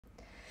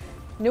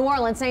New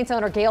Orleans Saints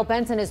owner Gayle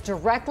Benson is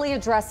directly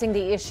addressing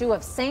the issue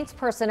of Saints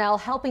personnel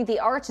helping the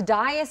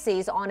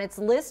Archdiocese on its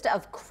list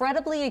of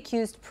credibly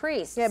accused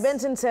priests. Yeah,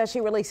 Benson says she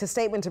released a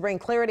statement to bring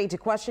clarity to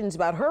questions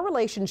about her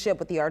relationship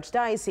with the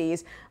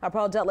Archdiocese.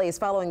 Paul Dudley is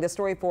following this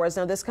story for us.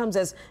 Now, this comes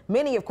as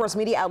many, of course,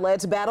 media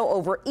outlets battle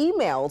over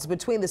emails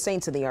between the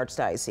Saints and the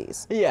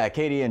Archdiocese. Yeah,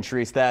 Katie and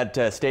Sharice,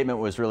 that statement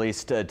was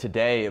released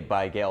today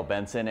by Gayle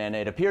Benson, and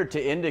it appeared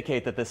to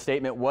indicate that the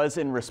statement was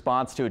in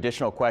response to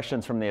additional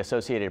questions from the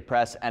Associated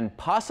Press and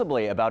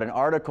possibly about an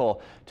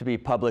article to be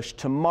published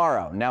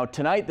tomorrow. Now,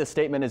 tonight, the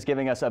statement is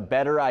giving us a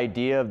better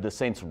idea of the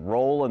Saints'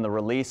 role in the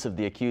release of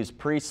the accused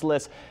priest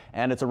list,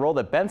 and it's a role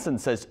that Benson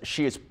says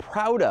she is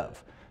proud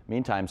of.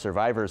 Meantime,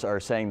 survivors are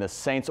saying the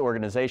Saints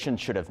organization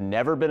should have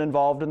never been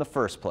involved in the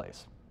first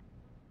place.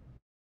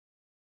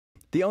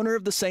 The owner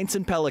of the Saints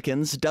and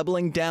Pelicans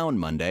doubling down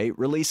Monday,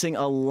 releasing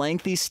a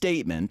lengthy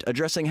statement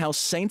addressing how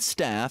Saints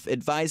staff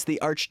advised the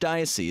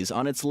Archdiocese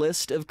on its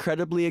list of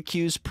credibly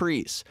accused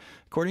priests.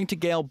 According to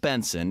Gayle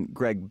Benson,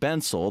 Greg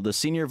Bensel, the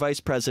senior vice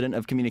president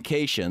of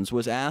communications,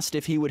 was asked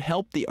if he would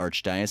help the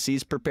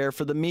Archdiocese prepare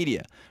for the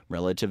media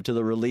relative to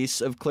the release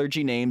of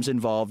clergy names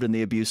involved in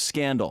the abuse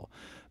scandal.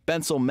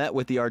 Bensel met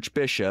with the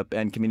Archbishop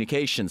and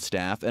communications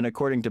staff, and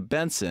according to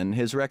Benson,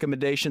 his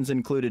recommendations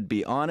included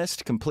be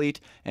honest,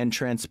 complete, and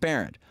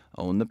transparent,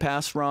 own the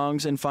past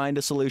wrongs, and find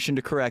a solution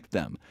to correct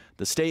them.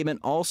 The statement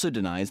also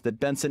denies that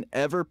Benson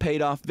ever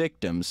paid off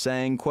victims,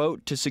 saying,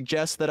 quote, to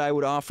suggest that I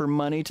would offer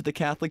money to the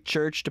Catholic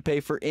Church to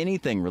pay for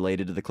anything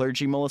related to the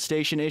clergy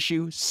molestation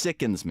issue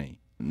sickens me.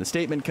 And the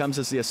statement comes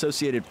as the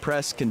Associated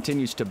Press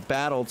continues to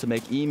battle to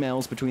make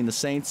emails between the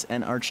Saints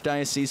and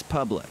Archdiocese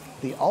public.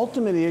 The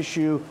ultimate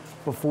issue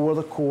before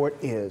the court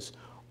is,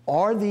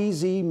 are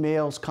these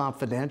emails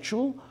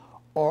confidential,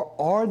 or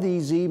are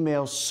these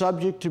emails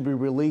subject to be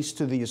released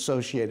to the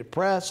Associated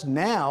Press?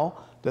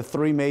 Now, the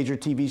 3 major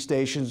TV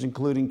stations,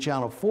 including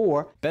Channel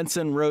 4.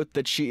 Benson wrote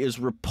that she is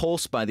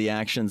repulsed by the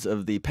actions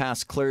of the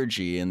past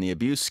clergy in the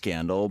abuse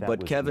scandal,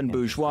 but Kevin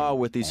Bourgeois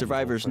with the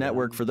Survivors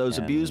Network for those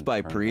abused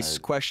by priests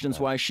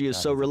questions why she is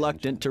so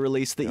reluctant to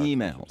release the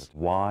emails.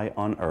 Why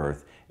on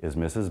earth is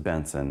Mrs.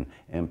 Benson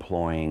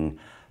employing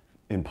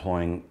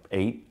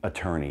 8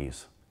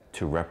 attorneys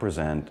to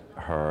represent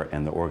her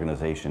and the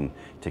organization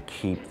to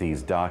keep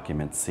these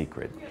documents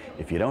secret?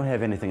 If you don't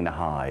have anything to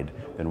hide,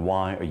 then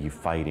why are you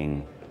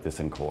fighting this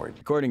in court?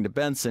 According to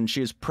Benson,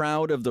 she is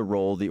proud of the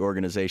role the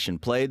organization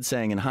played,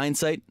 saying in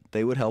hindsight,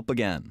 they would help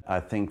again. I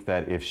think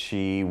that if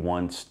she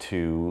wants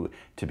to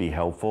be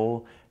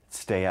helpful,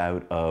 stay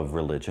out of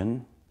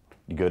religion.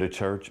 You go to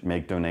church,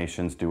 make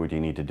donations, do what you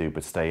need to do,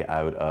 but stay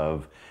out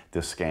of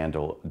this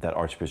scandal that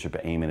Archbishop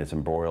Amen is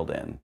embroiled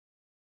in.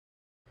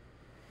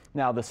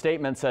 Now, the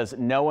statement says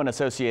no one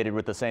associated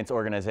with the Saints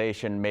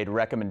organization made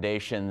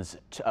recommendations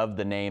of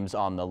the names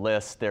on the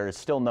list. There is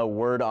still no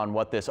word on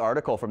what this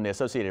article from the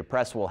Associated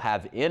Press will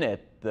have in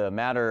it. The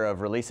matter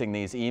of releasing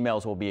these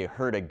emails will be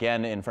heard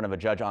again in front of a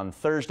judge on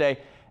Thursday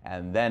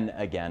and then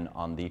again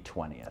on the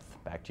 20th.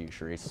 Back to you,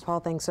 Sharice. Paul,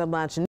 thanks so much.